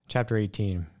Chapter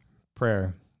 18,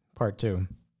 Prayer, Part 2.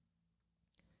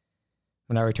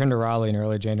 When I returned to Raleigh in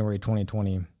early January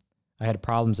 2020, I had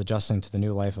problems adjusting to the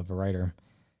new life of a writer.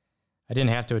 I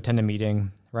didn't have to attend a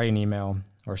meeting, write an email,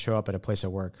 or show up at a place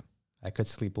of work. I could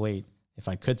sleep late, if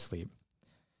I could sleep.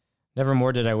 Never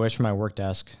more did I wish from my work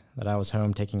desk that I was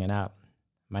home taking a nap.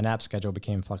 My nap schedule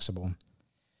became flexible.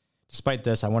 Despite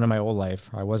this, I wanted my old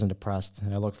life, where I wasn't depressed,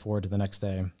 and I looked forward to the next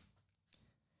day.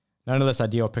 None of this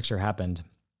ideal picture happened.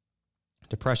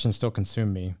 Depression still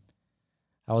consumed me.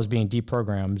 I was being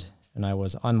deprogrammed, and I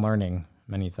was unlearning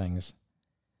many things.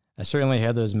 I certainly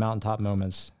had those mountaintop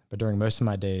moments, but during most of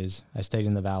my days, I stayed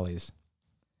in the valleys.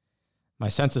 My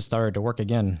senses started to work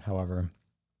again, however.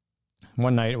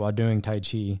 One night, while doing Tai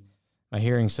Chi, my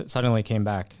hearing suddenly came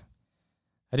back.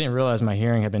 I didn't realize my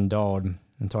hearing had been dulled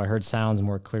until I heard sounds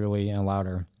more clearly and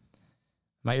louder.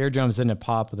 My eardrums didn't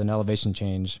pop with an elevation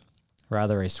change,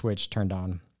 rather a switch turned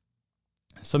on.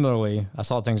 Similarly, I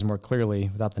saw things more clearly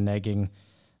without the nagging,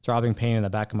 throbbing pain in the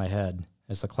back of my head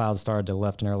as the clouds started to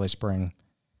lift in early spring.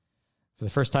 For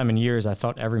the first time in years, I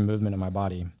felt every movement in my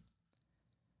body.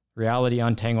 Reality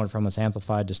untangled from its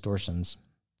amplified distortions.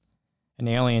 An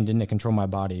alien didn't control my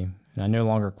body, and I no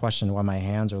longer questioned why my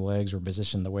hands or legs were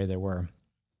positioned the way they were.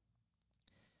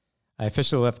 I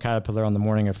officially left Caterpillar on the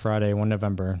morning of Friday, 1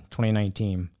 November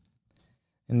 2019.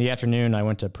 In the afternoon, I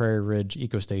went to Prairie Ridge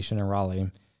Eco Station in Raleigh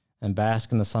and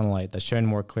basked in the sunlight that shone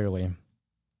more clearly.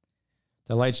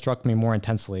 The light struck me more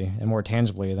intensely and more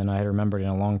tangibly than I had remembered in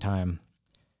a long time,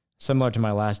 similar to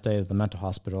my last day at the mental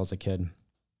hospital as a kid.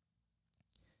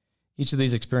 Each of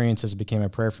these experiences became a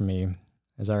prayer for me,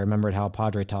 as I remembered how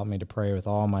Padre taught me to pray with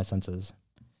all my senses.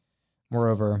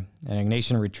 Moreover, an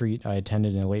Ignatian retreat I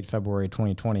attended in late February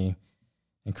 2020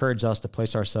 encouraged us to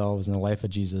place ourselves in the life of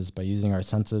Jesus by using our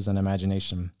senses and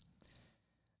imagination.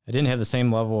 I didn't have the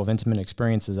same level of intimate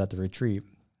experiences at the retreat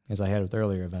as I had with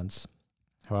earlier events.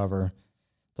 However,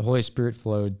 the Holy Spirit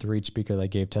flowed through each speaker that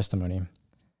gave testimony.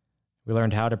 We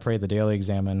learned how to pray the daily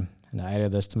examen, and I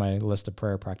added this to my list of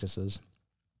prayer practices.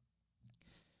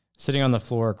 Sitting on the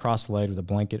floor cross-legged with a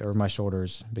blanket over my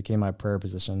shoulders became my prayer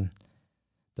position.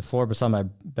 The floor beside my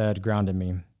bed grounded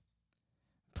me.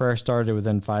 Prayer started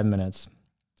within 5 minutes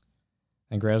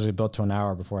and gradually built to an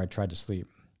hour before I tried to sleep.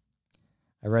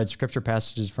 I read scripture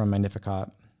passages from Magnificat,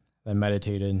 then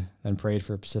meditated, then prayed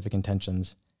for specific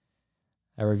intentions.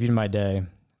 I reviewed my day,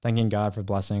 thanking God for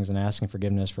blessings and asking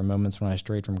forgiveness for moments when I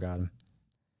strayed from God.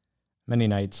 Many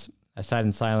nights, I sat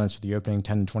in silence for the opening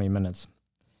 10 to 20 minutes.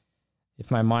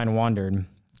 If my mind wandered,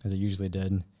 as it usually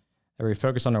did, I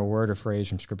refocused on a word or phrase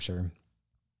from Scripture.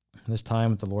 This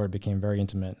time with the Lord became very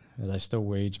intimate, as I still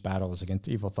waged battles against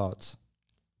evil thoughts.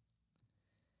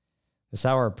 This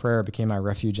hour of prayer became my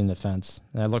refuge and defense,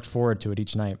 and I looked forward to it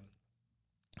each night.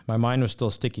 My mind was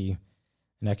still sticky,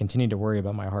 and I continued to worry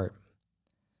about my heart.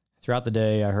 Throughout the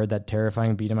day, I heard that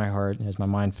terrifying beat in my heart as my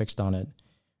mind fixed on it,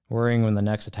 worrying when the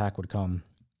next attack would come.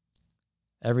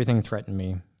 Everything threatened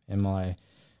me, and my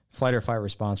flight or fight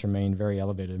response remained very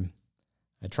elevated.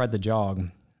 I tried to jog,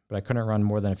 but I couldn't run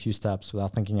more than a few steps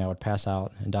without thinking I would pass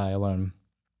out and die alone.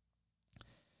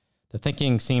 The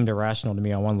thinking seemed irrational to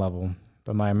me on one level,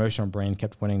 but my emotional brain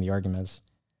kept winning the arguments.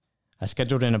 I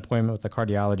scheduled an appointment with a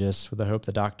cardiologist with the hope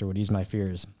the doctor would ease my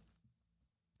fears.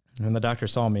 When the doctor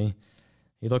saw me,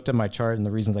 he looked at my chart and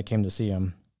the reasons I came to see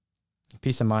him.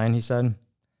 Peace of mind, he said.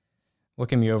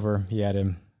 Looking me over, he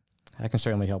added, I can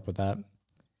certainly help with that.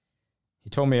 He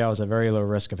told me I was at very low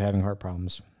risk of having heart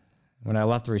problems. When I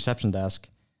left the reception desk,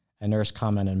 a nurse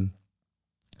commented,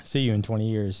 see you in 20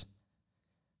 years.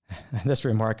 At this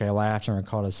remark, I laughed and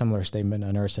recalled a similar statement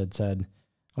a nurse had said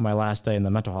on my last day in the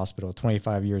mental hospital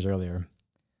 25 years earlier.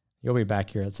 You'll be back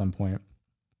here at some point.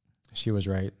 She was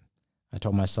right, I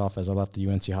told myself as I left the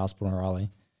UNC hospital in Raleigh.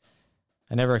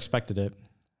 I never expected it,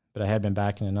 but I had been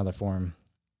back in another form.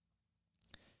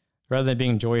 Rather than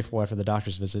being joyful after the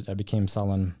doctor's visit, I became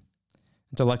sullen.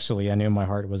 Intellectually, I knew my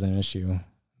heart wasn't an issue,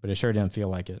 but it sure didn't feel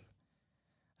like it.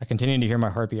 I continued to hear my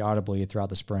heartbeat audibly throughout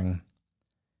the spring.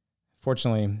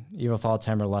 Fortunately, evil thoughts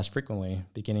hammered less frequently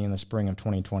beginning in the spring of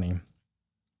 2020.